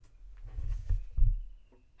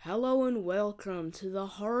Hello and welcome to the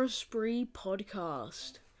Horror Spree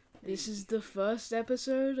podcast. This is the first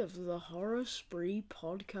episode of the Horror Spree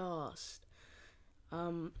podcast.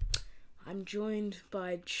 I'm joined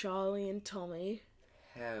by Charlie and Tommy.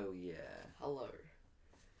 Hell yeah. Hello.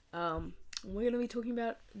 We're going to be talking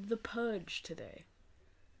about The Purge today.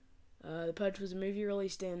 The Purge was a movie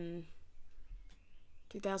released in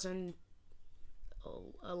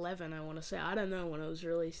 2011, I want to say. I don't know when it was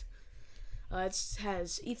released. It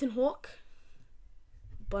has Ethan Hawke,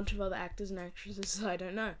 a bunch of other actors and actresses I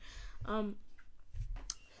don't know.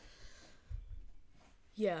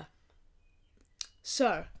 Yeah.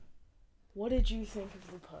 So, what did you think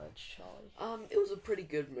of The Purge, Charlie? It was a pretty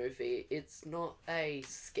good movie. It's not a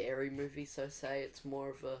scary movie, so say. It's more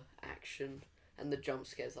of a action, and the jump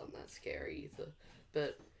scares aren't that scary either.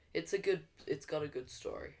 But it's got a good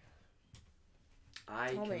story. I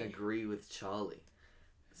Tommy. can agree with Charlie.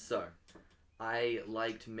 So, I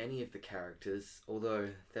liked many of the characters,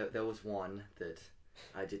 although there was one that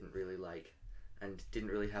I didn't really like and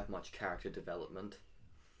didn't really have much character development.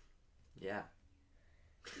 Yeah.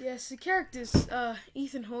 Yes, the characters,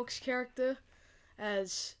 Ethan Hawke's character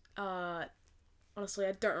honestly,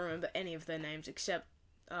 I don't remember any of their names except,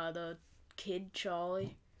 the kid,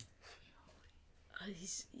 Charlie.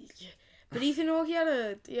 But Ethan Hawke, he had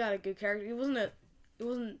a good character. He wasn't a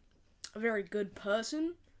very good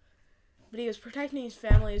person, but he was protecting his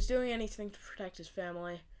family. He was doing anything to protect his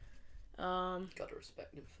family. Gotta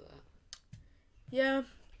respect him for that. Yeah.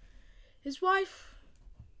 His wife,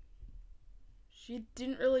 she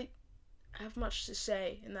didn't really have much to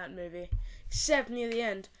say in that movie, except near the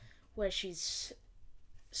end, where she's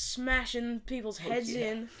smashing people's heads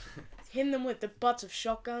in, hitting them with the butts of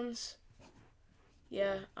shotguns.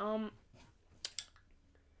 Yeah.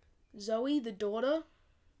 Zoe, the daughter,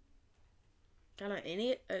 kind of an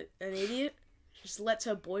idiot. Just lets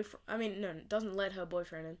her boyfriend. Doesn't let her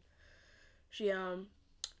boyfriend in. She's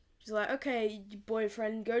like, okay,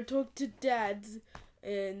 boyfriend, go talk to Dad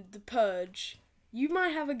in The Purge. You might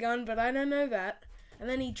have a gun, but I don't know that. And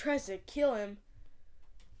then he tries to kill him.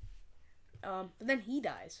 But then he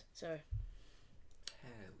dies. So.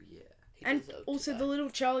 Hell yeah. And also the little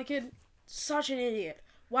Charlie kid, such an idiot.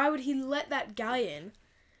 Why would he let that guy in?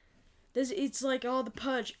 It's like, The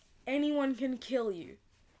Purge. Anyone can kill you.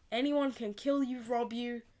 Anyone can kill you, rob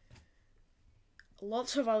you.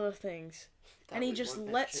 Lots of other things. And he just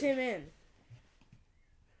lets him in.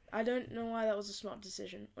 I don't know why that was a smart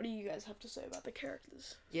decision. What do you guys have to say about the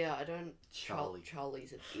characters? Yeah, I don't... Charlie.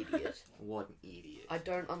 Charlie's an idiot. What an idiot. I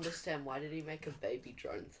don't understand, why did he make a baby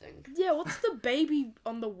drone thing? Yeah, what's the baby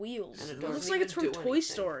on the wheels? And It looks doesn't like it's from even do Toy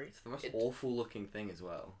anything. Story. It's the most awful looking thing as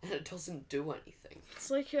well. And it doesn't do anything.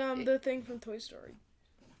 It's like the thing from Toy Story.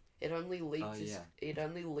 It only leads yeah. It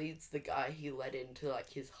only leads the guy he let into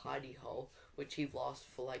like his hidey hole, which he lasts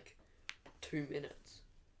for like 2 minutes.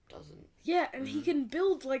 Doesn't. Yeah, and he can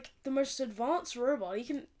build like the most advanced robot. He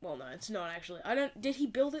can. Well, no, it's not actually. Did he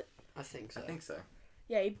build it? I think so. I think so.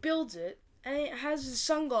 Yeah, he builds it, and it has his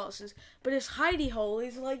sunglasses. But his hidey hole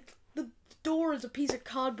is like the door is a piece of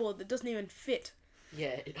cardboard that doesn't even fit.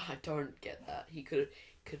 Yeah, I don't get that. He could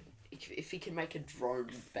if he can make a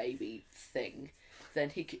drone baby thing, then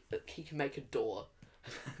he can make a door.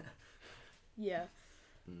 Yeah.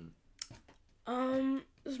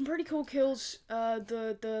 There's some pretty cool kills.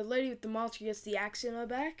 The lady with the mask gets the axe in her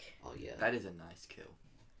back. Oh yeah. That is a nice kill.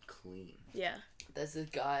 Clean. Yeah. There's a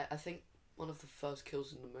guy, I think one of the first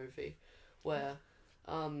kills in the movie, where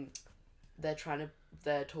they're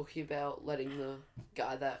talking about letting the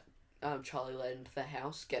guy that Charlie let into the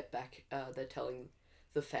house get back. They're telling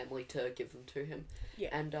the family to give them to him. Yeah.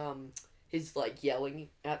 And he's like yelling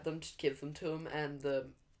at them to give them to him, and the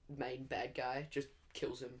main bad guy just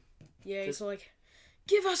kills him. Yeah, he's like,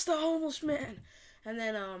 give us the homeless man! And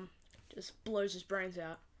then, just blows his brains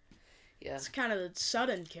out. Yeah. It's kind of a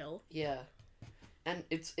sudden kill. Yeah. And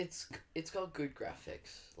it's got good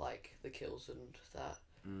graphics, like the kills and that.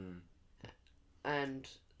 And,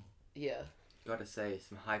 yeah. Gotta say,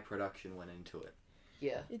 some high production went into it.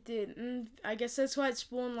 Yeah. It did. And I guess that's why it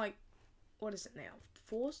spawned, like, what is it now?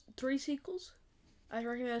 3 sequels? I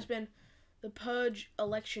reckon there's been The Purge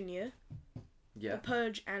Election Year. Yeah. The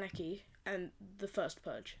Purge Anarchy, and the first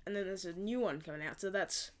Purge. And then there's a new one coming out, so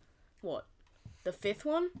that's, what, the 5th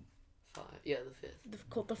one? 5. Yeah, the 5th.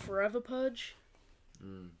 Called the Forever Purge.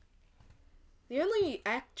 The only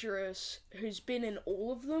actress who's been in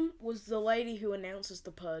all of them was the lady who announces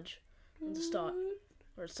the Purge at the start.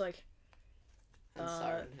 Where it's like, And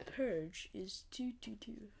Siren Head. Purge is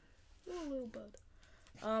 222. Oh, little bud.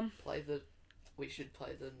 We should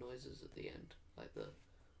play the noises at the end, like the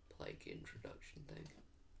plague introduction thing.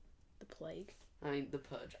 The plague. I mean, the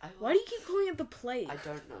Purge. Why do you keep calling it the plague? I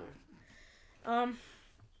don't know.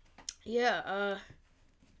 Yeah,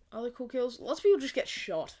 other cool kills. Lots of people just get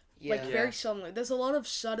shot. Yeah. Like, very suddenly. There's a lot of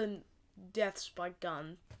sudden deaths by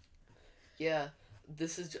gun. Yeah.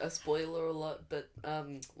 This is a spoiler alert, but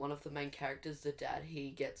one of the main characters, the dad, he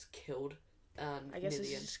gets killed. I guess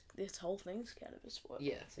this whole thing's kind of a spoiler.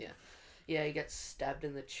 Yeah, he gets stabbed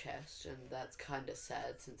in the chest, and that's kind of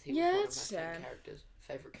sad since he was Yeah, one it's of my sad.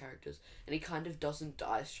 favorite characters. And he kind of doesn't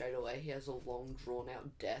die straight away. He has a long,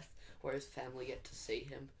 drawn-out death where his family get to see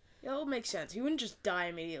him. Yeah, that would make sense. He wouldn't just die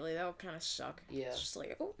immediately. That would kind of suck. Yeah. It's just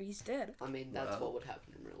like, oh, he's dead. I mean, that's Wow. what would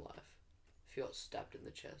happen in real life if you got stabbed in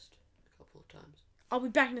the chest a couple of times. I'll be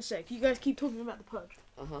back in a sec. You guys keep talking about the Purge.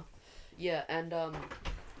 Yeah, and the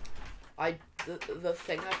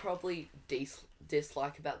thing I probably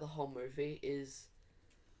dislike about the whole movie is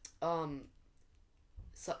a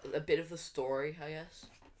bit of the story, I guess.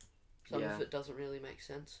 Some Yeah. of it doesn't really make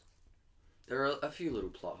sense. There are a few little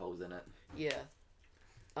plot holes in it. Yeah.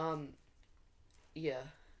 Yeah.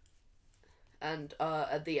 And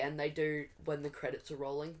at the end, they do, when the credits are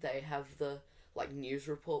rolling, they have the like news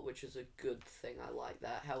report, which is a good thing. I like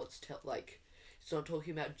that. How it's it's not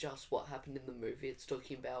talking about just what happened in the movie. It's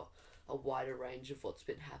talking about a wider range of what's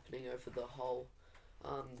been happening over the whole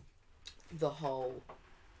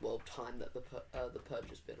time that the Purge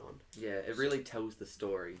has been on. Yeah, it really tells the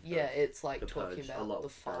story. Yeah, it's like the talking Purge a about lot the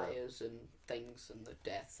better. fires and things and the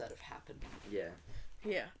deaths that have happened. Yeah.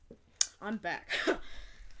 Yeah. I'm back.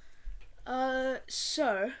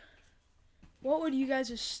 So, what would you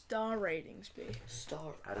guys' star ratings be?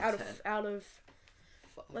 Star Out of 10. Out of,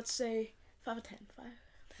 five. let's say, 5 or 10. 5.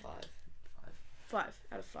 5. 5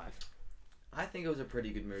 out of 5. I think it was a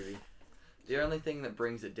pretty good movie. The only thing that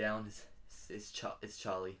brings it down is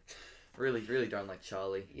Charlie. Really don't like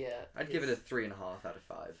Charlie. Yeah. I'd give it a 3.5 out of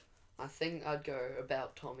 5. I think I'd go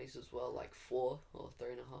about Tommy's as well, like 4 or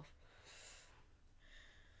 3.5.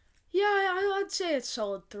 Yeah, I'd say it's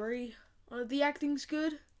solid 3. The acting's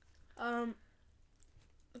good. The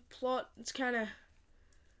plot, it's kind of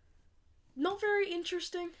not very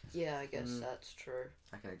interesting. Yeah, I guess that's true.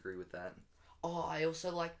 I can agree with that. Oh, I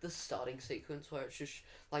also like the starting sequence where it's just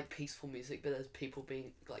like peaceful music, but there's people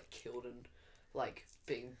being like killed and like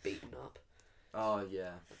being beaten up. Oh,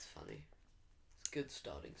 yeah. That's funny. It's a good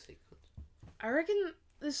starting sequence. I reckon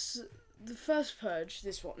the first Purge,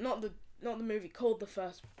 this one, not the movie called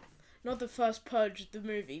not the first Purge, the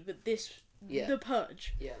movie, but the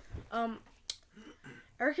Purge. Yeah. I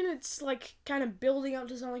reckon it's like kind of building up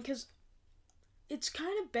to something because it's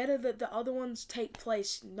kind of better that the other ones take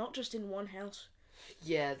place not just in one house.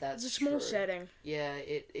 Yeah, that's It's a small true. setting. Yeah,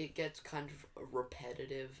 it gets kind of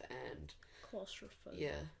repetitive and Claustrophobic.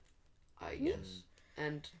 yeah, I guess.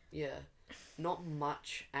 And yeah, not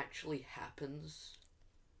much actually happens.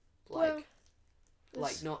 Like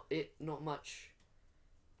not much.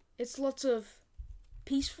 It's lots of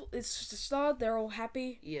peaceful. It's the start. They're all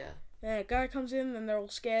happy. Yeah. Then a guy comes in, and they're all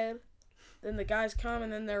scared. Then the guys come,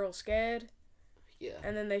 and then they're all scared. Yeah.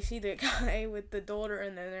 And then they see the guy with the daughter,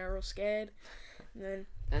 and then they're all scared. And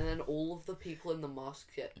then all of the people in the mask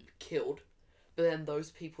get killed, but then those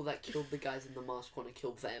people that killed the guys in the mask want to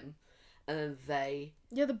kill them, and then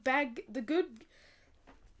the bad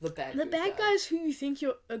guys, guys who you think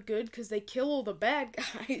are good because they kill all the bad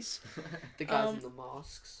guys. the guys in the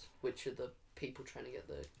masks, which are the people trying to get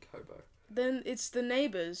the Kobo. Then it's the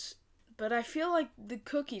neighbors, but I feel like the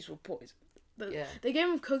cookies were poisoned. Yeah. They gave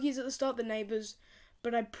them cookies at the start, the neighbors,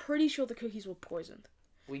 but I'm pretty sure the cookies were poisoned.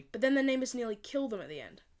 But then the neighbors nearly killed them at the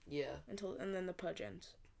end. Yeah. And then the Purge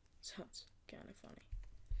ends. So it's kind of funny.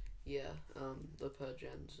 Yeah. The Purge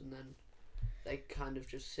ends, and then they kind of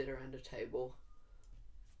just sit around a table,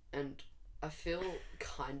 and I feel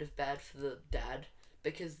kind of bad for the dad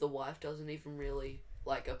because the wife doesn't even really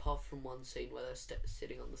like, apart from one scene where they're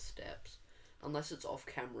sitting on the steps, unless it's off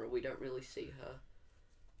camera, we don't really see her,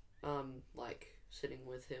 like sitting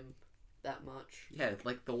with him that much. Yeah,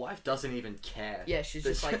 like the wife doesn't even care. Yeah, she's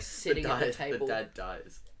just like sitting at the table. The dad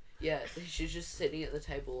dies. Yeah, she's just sitting at the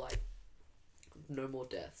table like, no more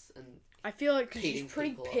deaths, and I feel like 'cause beating she's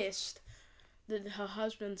pretty people up. pissed that her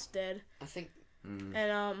husband's dead. I think,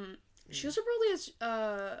 And she also probably has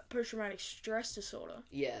post-traumatic stress disorder.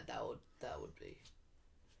 yeah, that would be.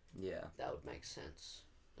 Yeah. That would make sense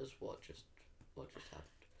as what just happened.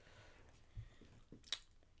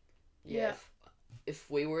 Yeah. If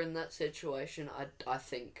we were in that situation, I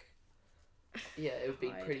think, yeah, it would be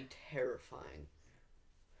Hide. pretty terrifying.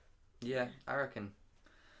 Yeah, I reckon.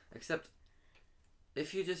 Except,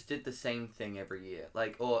 if you just did the same thing every year,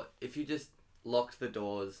 like, or if you just locked the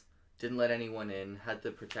doors, didn't let anyone in, had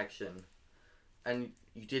the protection, and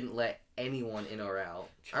you didn't let anyone in or out,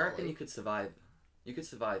 I reckon Charlie. you could survive. You could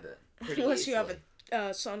survive it. Pretty Unless you have easily.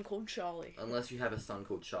 a son called Charlie. Unless you have a son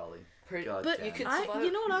called Charlie. Pretty, God But damn. you could I, survive.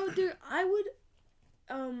 you know what I would do? I would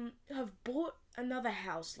have bought another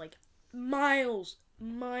house like miles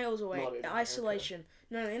away, Not in in isolation.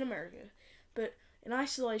 No, in America, but in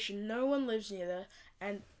isolation, no one lives near there.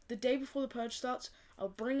 And the day before the purge starts, I'll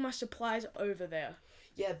bring my supplies over there.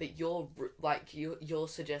 Yeah, but you're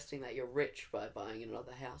suggesting that you're rich by buying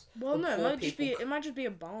another house. Well, But no, poor it might just be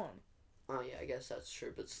a barn. Oh yeah, I guess that's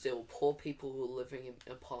true. But still, poor people who are living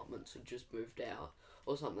in apartments and just moved out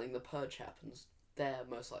or something, the purge happens, they're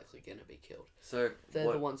most likely going to be killed. So,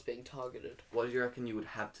 They're the ones being targeted. what do you reckon you would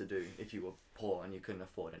have to do if you were poor and you couldn't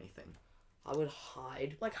afford anything? I would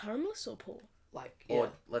hide, Like homeless or poor? like, yeah. Or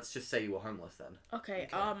let's just say you were homeless then. Okay,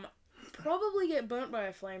 Okay. probably get burnt by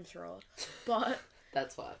a flamethrower. But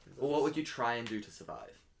That's what happens. Or what would you try and do to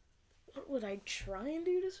survive? what would I try and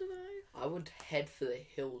do to survive? I would head for the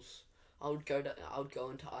hills. I would go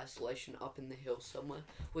into isolation up in the hills somewhere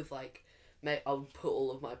with like, I would put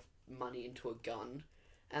all of my money into a gun,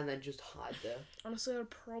 and then just hide there. Honestly, I'd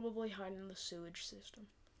probably hide in the sewage system.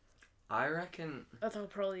 I reckon. I thought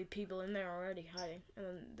probably people in there already hiding, and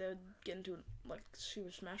then they'd get into like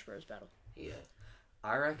Super Smash Bros. Battle. Yeah.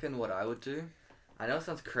 I reckon what I would do. I know it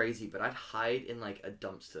sounds crazy, but I'd hide in like a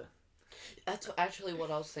dumpster. That's actually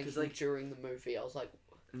what I was thinking like- during the movie. I was like,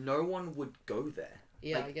 No one would go there.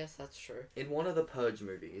 yeah, Like- I guess that's true. In one of the Purge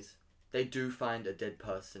movies, they do find a dead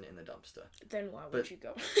person in the dumpster. Then why would But- you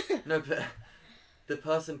go? No, but the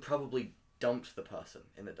person probably dumped the person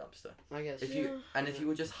in the dumpster. I guess. If Yeah. if you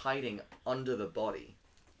were just hiding under the body,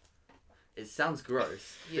 it sounds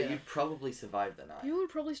gross, Yeah. but you'd probably survive the night. You would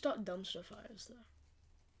probably start dumpster fires though,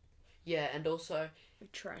 Yeah, and also,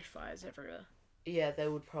 like trash fires everywhere. yeah, they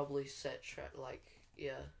would probably set like,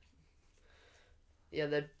 yeah.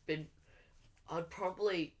 Yeah, I'd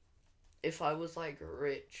probably, if I was like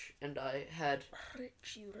rich and I had,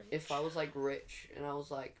 Rich, you rich. if I was like rich and I was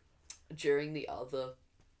like, during the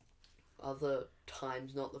other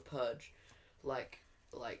times, not the purge, like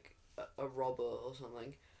a robber or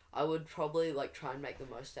something, I would probably like try and make the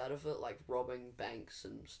most out of it, like robbing banks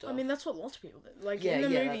and stuff. I mean, that's what lots of people did. Like Yeah, in the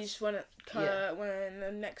yeah, movies, when yeah. when in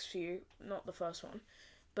the next few, not the first one,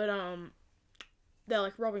 but they're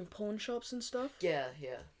like robbing pawn shops and stuff. yeah,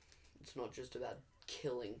 it's not just about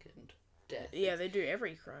killing and death. Yeah, they do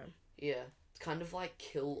every crime. Yeah, it's kind of like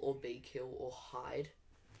kill or be kill or hide.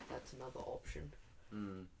 That's another option.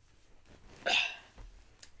 Mm.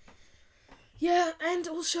 Yeah, and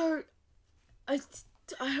also, I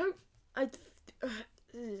hope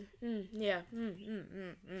yeah.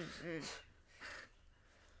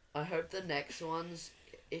 I hope the next ones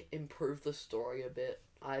improve the story a bit.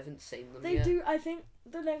 I haven't seen them They yet. do. I think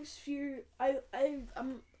the next few. I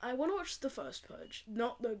want to watch the first Purge,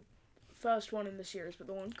 not the first one in the series, but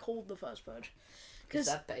the one called the first Purge. Is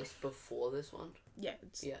that based before this one? Yeah,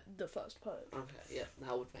 it's Yeah. the first Purge. Okay, yeah,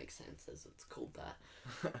 that would make sense as it's called that.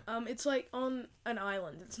 It's like on an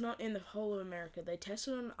island. It's not in the whole of America. They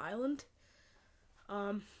tested on an island.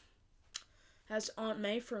 Has Aunt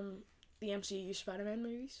May from the MCU Spider-Man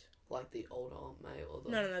movies. Like the old Aunt May or the...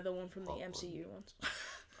 No, the one from the hot one. MCU ones.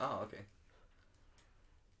 Oh, okay.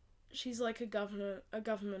 She's like a government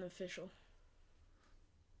official.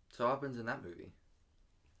 So what happens in that movie?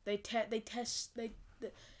 They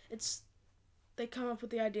come up with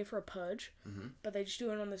the idea for a purge, Mm-hmm. but they just do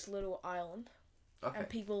it on this little island, Okay. and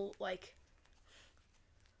people like,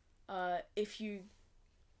 if you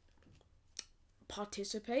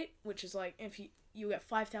participate, which is like if you get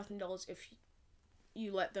 $5,000 if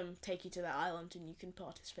you let them take you to that island and you can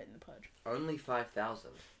participate in the purge. Only 5,000.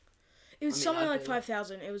 It was I mean, something I'd like do it.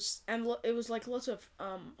 5,000. It was it was like lots of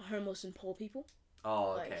homeless and poor people,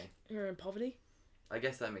 Oh, like okay. who are in poverty. I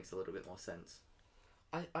guess that makes a little bit more sense.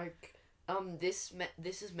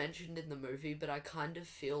 This is mentioned in the movie, but I kind of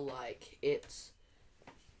feel like it's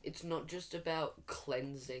not just about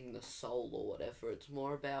cleansing the soul or whatever. It's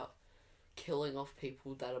more about killing off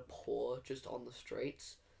people that are poor just on the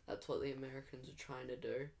streets. That's what the Americans are trying to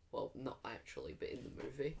do. Well, not actually, but in the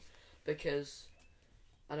movie, because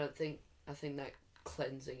I think that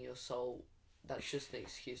cleansing your soul, that's just an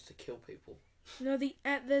excuse to kill people. No,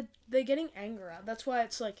 they're getting anger out. That's why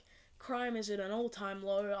it's like crime is at an all-time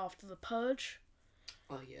low after the purge.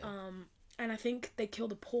 Oh yeah. And I think they kill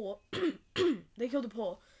the poor. They kill the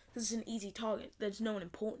poor because it's an easy target. There's no one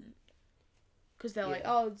important. Because they're like,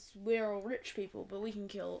 Yeah. oh, we're all rich people, but we can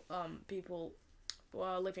kill people who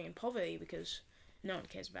are living in poverty because no one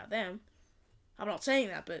cares about them. I'm not saying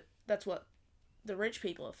that, but that's what the rich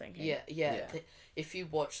people are thinking. Yeah. Yeah. If you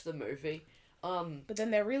watch the movie, But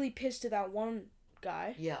then they're really pissed at that one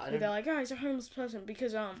guy. yeah, I Who don't. they're like, oh, he's a homeless person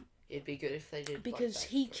because It'd be good if they did. because like,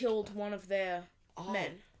 he backstory to killed that. one of their Oh,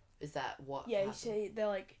 men. Is that what? Yeah, happened? they're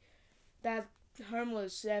like, that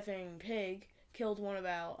homeless effing pig killed one of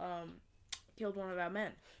our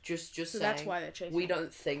men. Just So saying. that's why they're chasing. We him.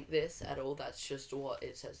 don't think this at all. That's just what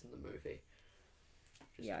it says in the movie.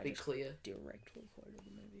 Just Yeah, to I be just- clear. Directly quoted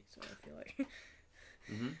the movie, so I feel like.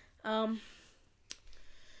 Mhm.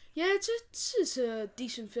 Yeah, it's a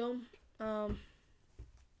decent film.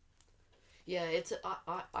 Yeah, it's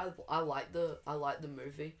I like the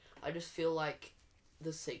movie. I just feel like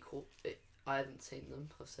the sequel. I haven't seen them.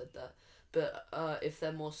 I've said that, but if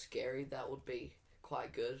they're more scary, that would be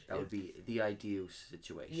quite good. That would be the ideal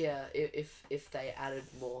situation. Yeah, if they added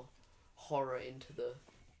more horror into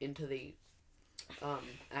the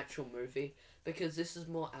actual movie, because this is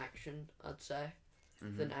more action, I'd say,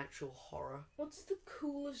 than actual horror. What's the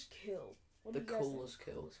coolest kill? What The do you guys think coolest the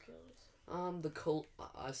kill. coolest kill is? The cool.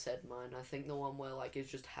 I said mine. I think the one where like it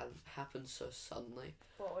just happens so suddenly.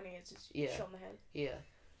 Well, when he gets his Yeah. shot in the head. Yeah.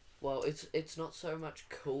 Well, it's not so much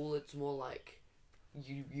cool. It's more like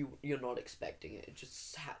you're not expecting it. It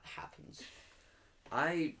just happens.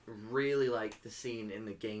 I really like the scene in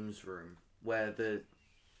the games room where the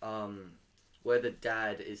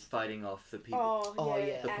dad is fighting off the people, Oh,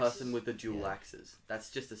 yeah. the person with the dual Yeah. axes. That's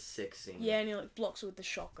just a sick scene. Yeah, and he like blocks it with the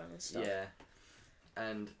shotgun and stuff. Yeah,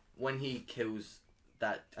 and when he kills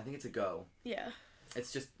that, I think it's a girl. Yeah,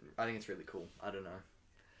 It's just, I think it's really cool. I don't know.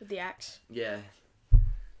 with the axe. Yeah,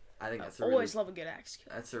 I think that's I always love a good axe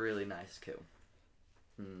kill. that's a really nice kill.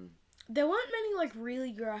 Hmm. There weren't many like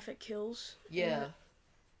really graphic kills. Yeah.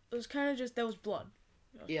 It was kind of just there was blood.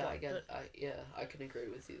 There was Yeah, blood, I get. but I can agree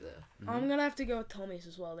with you there. I'm gonna have to go with Tommy's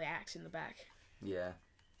as well. The axe in the back, Yeah.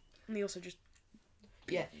 and he also just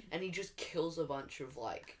Yeah, and he just kills a bunch of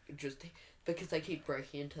like just because they keep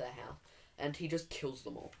breaking into the house, and he just kills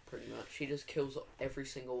them all pretty much. He just kills every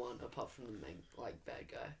single one apart from the main like bad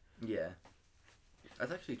guy. Yeah.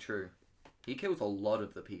 That's actually true. He kills a lot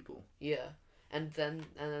of the people. Yeah, and then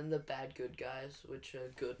the bad good guys, which are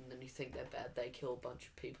good, and then you think they're bad, they kill a bunch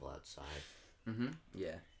of people outside.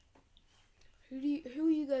 Yeah. Who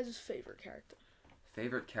are you guys' favorite character?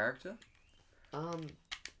 Favorite character?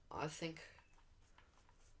 I think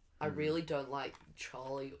I really don't like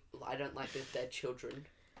Charlie. I don't like their children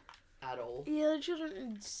at all. Yeah, the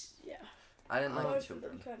children. Yeah, I didn't like the both of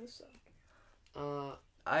children. them kind of suck.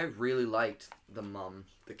 I really liked the mum,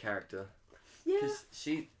 the character. Yeah, Because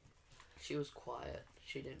She was quiet.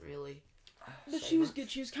 She didn't really. but say she was much.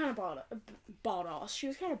 good. She was kind of badass. She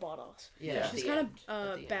was kind of badass. Yeah, She's at the kind end, of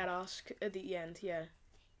at the end. badass at the end. Yeah,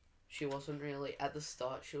 She wasn't really at the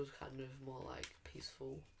start. She was kind of more like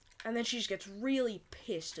peaceful. and then she just gets really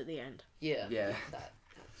pissed at the end. Yeah. Yeah.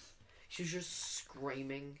 That's. She was just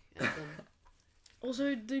screaming at them.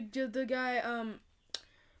 Also, the guy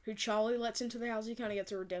who Charlie lets into the house, he kind of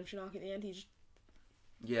gets a redemption arc at the end. He just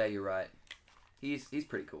yeah, you're right. He's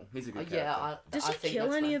pretty cool. He's a good character. Yeah. does I he think kill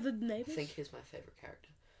that's any my, of the I neighbors? think he's my favorite character.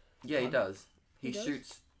 Yeah, he does. He He does?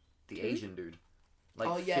 shoots the Who? Asian dude like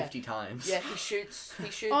Oh, yeah. 50 times. Yeah, he shoots.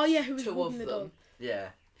 Oh yeah, who was two walking of the them. dog? Yeah.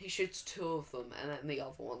 He shoots two of them, and then the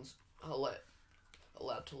other ones are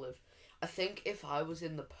allowed to live. I think if I was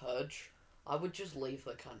in the Purge, I would just leave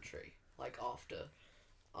the country. Like after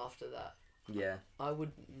that, Yeah. I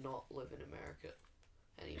would not live in America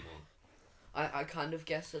anymore. I kind of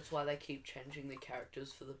guess that's why they keep changing the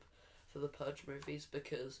characters for the Purge movies,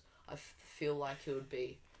 because I feel like it would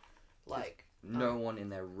be like No one in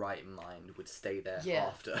their right mind would stay there Yeah.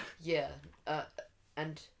 after. yeah,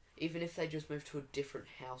 and even if they just moved to a different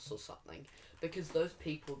house or something, because those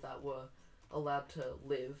people that were allowed to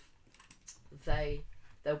live,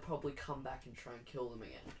 they'll probably come back and try and kill them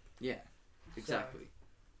again. Yeah. Exactly.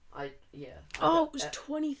 Oh, it was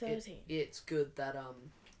 2013. It's good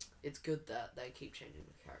that they keep changing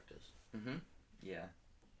the characters. Yeah.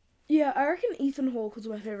 Yeah, I reckon Ethan Hawke was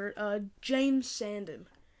my favorite. James Sandon,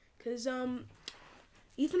 because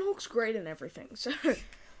Ethan Hawke's great in everything. So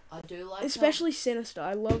I do like especially Sinister.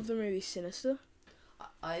 I love the movie Sinister.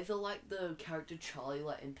 I either like the character Charlie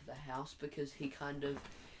let into the house because he kind of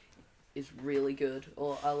is really good,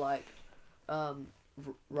 or I like Rahais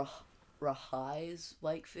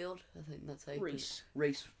Wakefield. I think that's how you Reese.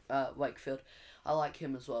 Reese Wakefield. I like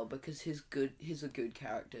him as well because he's a good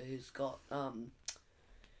character.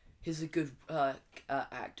 He's a good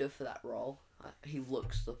actor for that role. He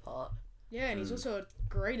looks the part. Yeah, and he's also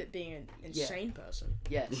great at being an insane person.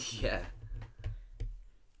 Yes. Yeah.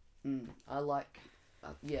 I like.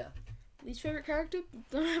 Yeah. Least favorite character?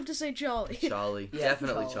 Gonna have to say Charlie. Charlie. Yeah,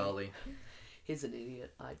 Definitely Charlie. Charlie. He's an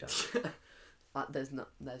idiot. I don't. There's not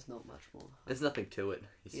much more. There's nothing to it.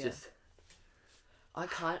 He's Yeah. just...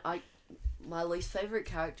 My least favorite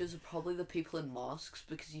characters are probably the people in masks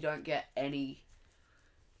because you don't get any.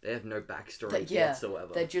 They have no backstory Yeah,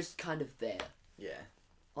 whatsoever. they're just kind of there. Yeah.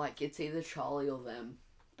 Like, it's either Charlie or them,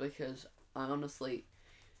 because I honestly,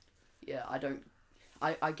 yeah, I don't,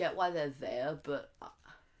 I get why they're there, but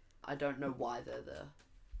I don't know why they're there.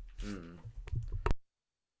 Mm.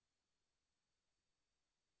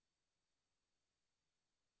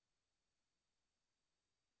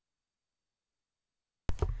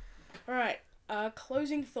 Alright,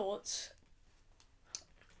 closing thoughts.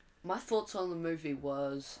 My thoughts on the movie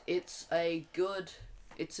was, it's quite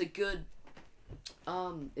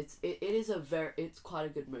a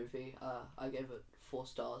good movie. I gave it 4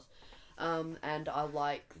 stars. And I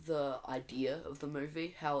like the idea of the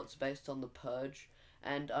movie, how it's based on the Purge,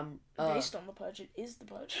 and Based on the Purge, it is the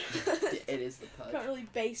Purge. it is the You can't Purge. really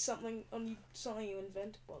base something on something you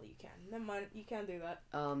invent. Well, you can. Never mind, you can do that.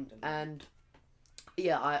 And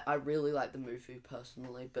yeah, I really like the movie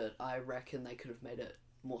personally, but I reckon they could have made it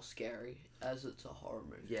more scary, as it's a horror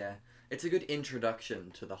movie. Yeah. It's a good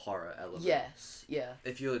introduction to the horror element. Yes, yeah.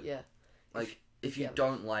 If you're... Yeah. If you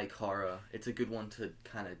don't like horror, it's a good one to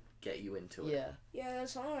kind of get you into it. Yeah. Yeah,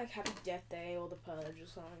 there's something like Happy Death Day or The Purge or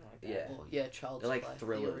something like that. Yeah. Or, yeah, Child's They're like Play,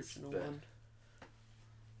 thrillers, the original but- one.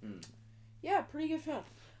 Mm. Yeah, pretty good film.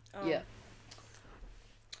 Yeah.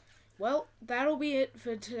 Well, that'll be it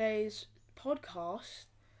for today's podcast.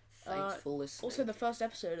 Thanks for listening. Also, the first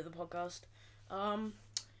episode of the podcast. You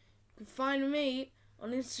can find me on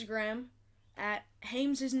Instagram at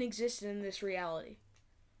Hames isn't existent in this reality.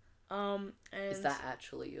 And Is that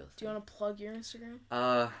actually your thing? do you want to plug your Instagram?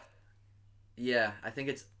 Yeah, I think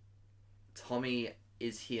it's Tommy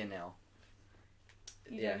is here now.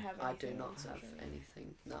 You Yeah. don't have I anything do not on social have media.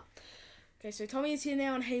 anything. No. Okay, so Tommy is here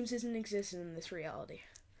now and Hames isn't existent in this reality.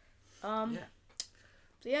 Yeah.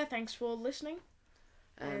 So yeah, thanks for listening.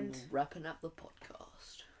 And And- wrapping up the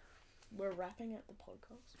podcast. We're wrapping up the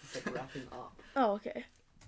podcast. It's like wrapping up. Oh, okay.